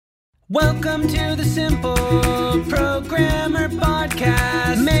Welcome to the Simple Programmer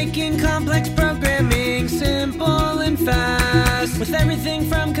Podcast, making complex programming simple and fast, with everything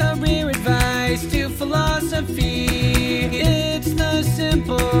from career advice to philosophy. It's the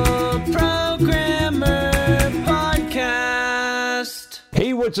Simple Programmer Podcast.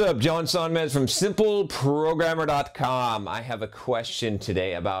 Hey, what's up? John Sonmez from SimpleProgrammer.com. I have a question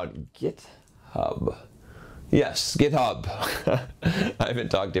today about GitHub. Yes, GitHub. I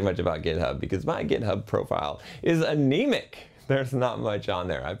haven't talked too much about GitHub because my GitHub profile is anemic. There's not much on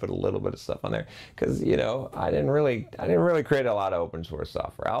there. I put a little bit of stuff on there because, you know, I didn't really create a lot of open source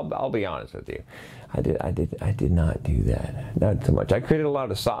software. I'll be honest with you. I did not do that. Not so much. I created a lot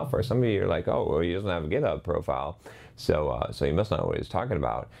of software. Some of you are like, oh, well, he doesn't have a GitHub profile, so he must not know what he's talking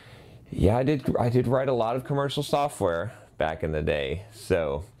about. Yeah, I did write a lot of commercial software back in the day.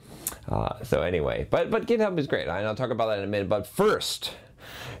 So anyway, but GitHub is great. I'll talk about that in a minute. But first,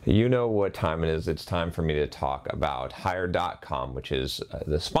 you know what time it is. It's time for me to talk about Hired.com, which is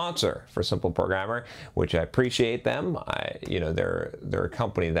the sponsor for Simple Programmer, which I appreciate them. They're a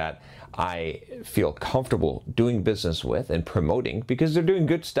company that I feel comfortable doing business with and promoting because they're doing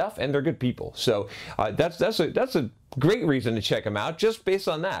good stuff and they're good people. So that's a great reason to check them out. Just based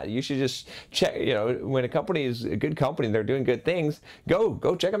on that, you should just check. You know, when a company is a good company and they're doing good things, go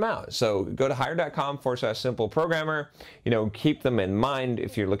check them out. So go to Hired.com/Simple Programmer. You know, keep them in mind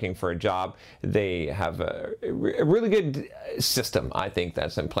if you're looking for a job. They have a really good system, I think,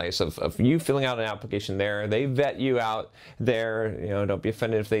 that's in place of you filling out an application there. They vet you out there. You know, don't be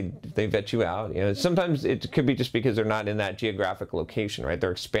offended if they vet you out. You know, sometimes it could be just because they're not in that geographic location, right?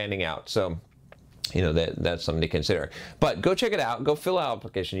 They're expanding out. So, you know, that's something to consider. But go check it out. Go fill out an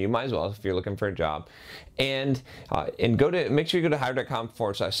application. You might as well if you're looking for a job. And make sure you go to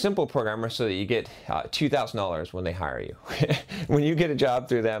Hired.com/Simple Programmer so that you get $2,000 when they hire you. When you get a job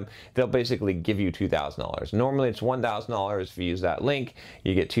through them, they'll basically give you $2,000. Normally it's $1,000 if you use that link.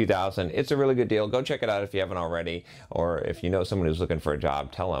 You get $2,000. It's a really good deal. Go check it out if you haven't already, or if you know someone who's looking for a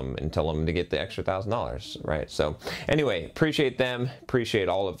job, tell them to get the extra $1,000. Right? So anyway, appreciate them. Appreciate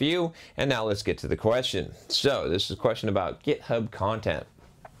all of you. And now let's get to the question. So this is a question about GitHub content.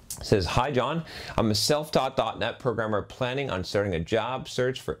 It says, hi John, I'm a self-taught .NET programmer planning on starting a job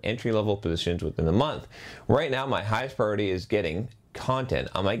search for entry-level positions within the month. Right now my highest priority is getting content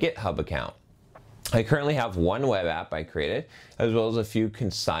on my GitHub account. I currently have one web app I created, as well as a few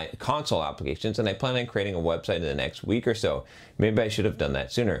console applications, and I plan on creating a website in the next week or so. Maybe I should have done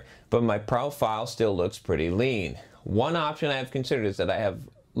that sooner, but my profile still looks pretty lean. One option I have considered is that I have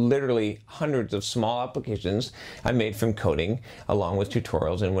literally hundreds of small applications I made from coding along with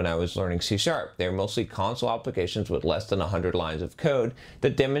tutorials and when I was learning C#. They're mostly console applications with less than 100 lines of code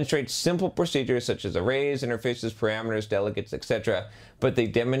that demonstrate simple procedures such as arrays, interfaces, parameters, delegates, etc. But they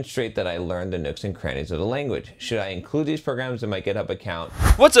demonstrate that I learned the nooks and crannies of the language. Should I include these programs in my GitHub account?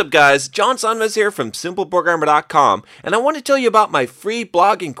 What's up guys, John Sonmez here from SimpleProgrammer.com, and I want to tell you about my free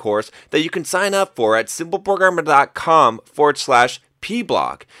blogging course that you can sign up for at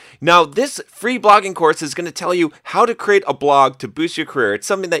SimpleProgrammer.com/pblog. Now, this free blogging course is going to tell you how to create a blog to boost your career. It's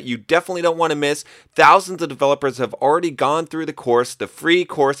something that you definitely don't want to miss. Thousands of developers have already gone through the course, the free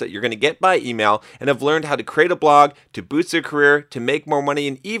course that you're going to get by email, and have learned how to create a blog to boost their career, to make more money,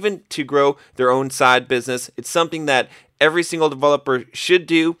 and even to grow their own side business. It's something that every single developer should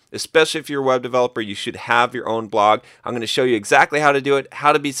do, especially if you're a web developer. You should have your own blog. I'm going to show you exactly how to do it,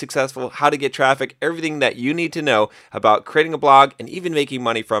 how to be successful, how to get traffic, everything that you need to know about creating a blog and even making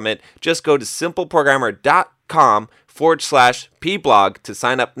money from it. Just go to SimpleProgrammer.com/pblog to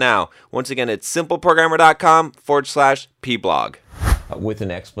sign up now. Once again, it's SimpleProgrammer.com/pblog. With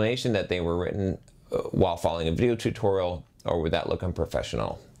an explanation that they were written while following a video tutorial or would that look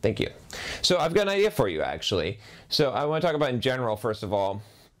unprofessional? Thank you. So I've got an idea for you, actually. So I want to talk about in general, first of all,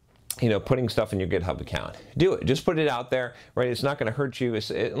 you know, putting stuff in your GitHub account. Do it. Just put it out there, right? It's not going to hurt you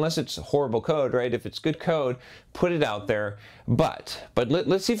unless it's horrible code, right? If it's good code, put it out there. But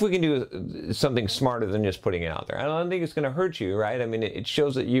let's see if we can do something smarter than just putting it out there. I don't think it's going to hurt you, right? I mean, it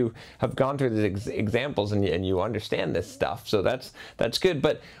shows that you have gone through these examples and you understand this stuff. So that's good.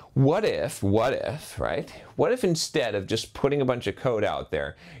 But what if, right? What if instead of just putting a bunch of code out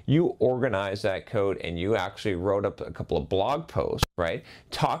there, you organize that code and you actually wrote up a couple of blog posts, right?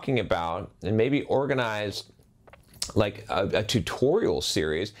 Talking about and maybe organized like a tutorial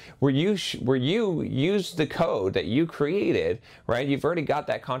series where you use the code that you created, right? You've already got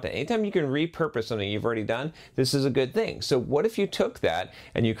that content. Anytime you can repurpose something you've already done, this is a good thing. So what if you took that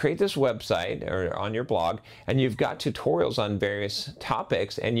and you create this website or on your blog, and you've got tutorials on various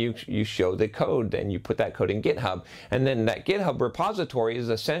topics, and you show the code, and you put that code in GitHub, and then that GitHub repository is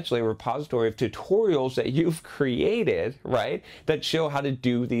essentially a repository of tutorials that you've created, right? That show how to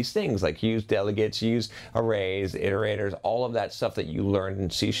do these things, like use delegates, use arrays, iterators, all of that stuff that you learned in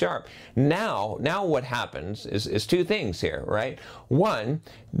C#. Now what happens is two things here, right? One,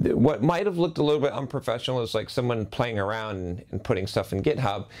 what might have looked a little bit unprofessional is like someone playing around and putting stuff in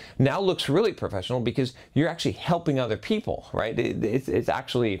GitHub, now looks really professional because you're actually helping other people, right? It's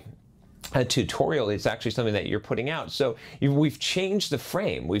actually a tutorial. It's actually something that you're putting out. So we've changed the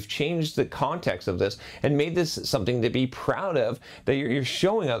frame, we've changed the context of this, and made this something to be proud of, that you're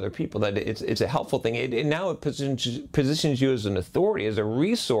showing other people that it's a helpful thing. Now it positions you as an authority, as a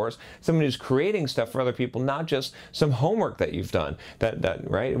resource, someone who's creating stuff for other people, not just some homework that you've done. That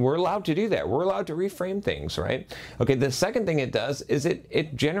right? We're allowed to do that. We're allowed to reframe things, right? Okay, the second thing it does is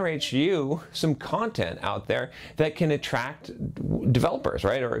it generates you some content out there that can attract developers,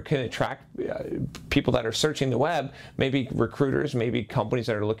 right? Or it can attract people that are searching the web, maybe recruiters, maybe companies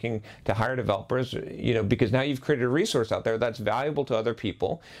that are looking to hire developers, because now you've created a resource out there that's valuable to other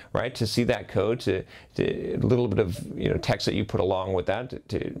people, right? To see that code, to a little bit of text that you put along with that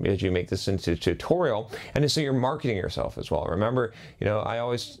as you make this into a tutorial, and so you're marketing yourself as well. Remember, I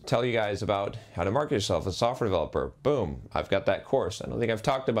always tell you guys about how to market yourself as a software developer. Boom, I've got that course. I don't think I've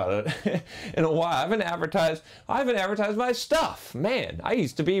talked about it in a while. I haven't advertised my stuff. Man, I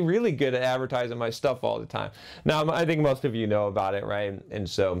used to be really good at advertising my stuff all the time. Now, I think most of you know about it, right? And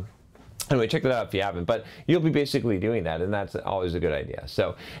so anyway, check that out if you haven't, but you'll be basically doing that, and that's always a good idea.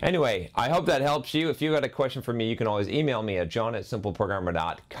 So anyway, I hope that helps you. If you got a question for me, you can always email me at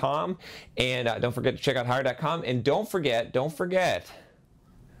john@simpleprogrammer.com, and don't forget to check out hire.com, and don't forget, let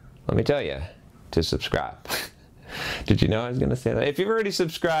me tell you, to subscribe. Did you know I was going to say that? If you've already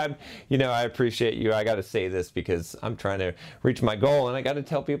subscribed, I appreciate you. I got to say this because I'm trying to reach my goal, and I got to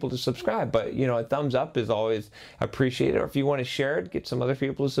tell people to subscribe. But, a thumbs up is always appreciated. Or if you want to share it, get some other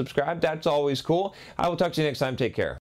people to subscribe, that's always cool. I will talk to you next time. Take care.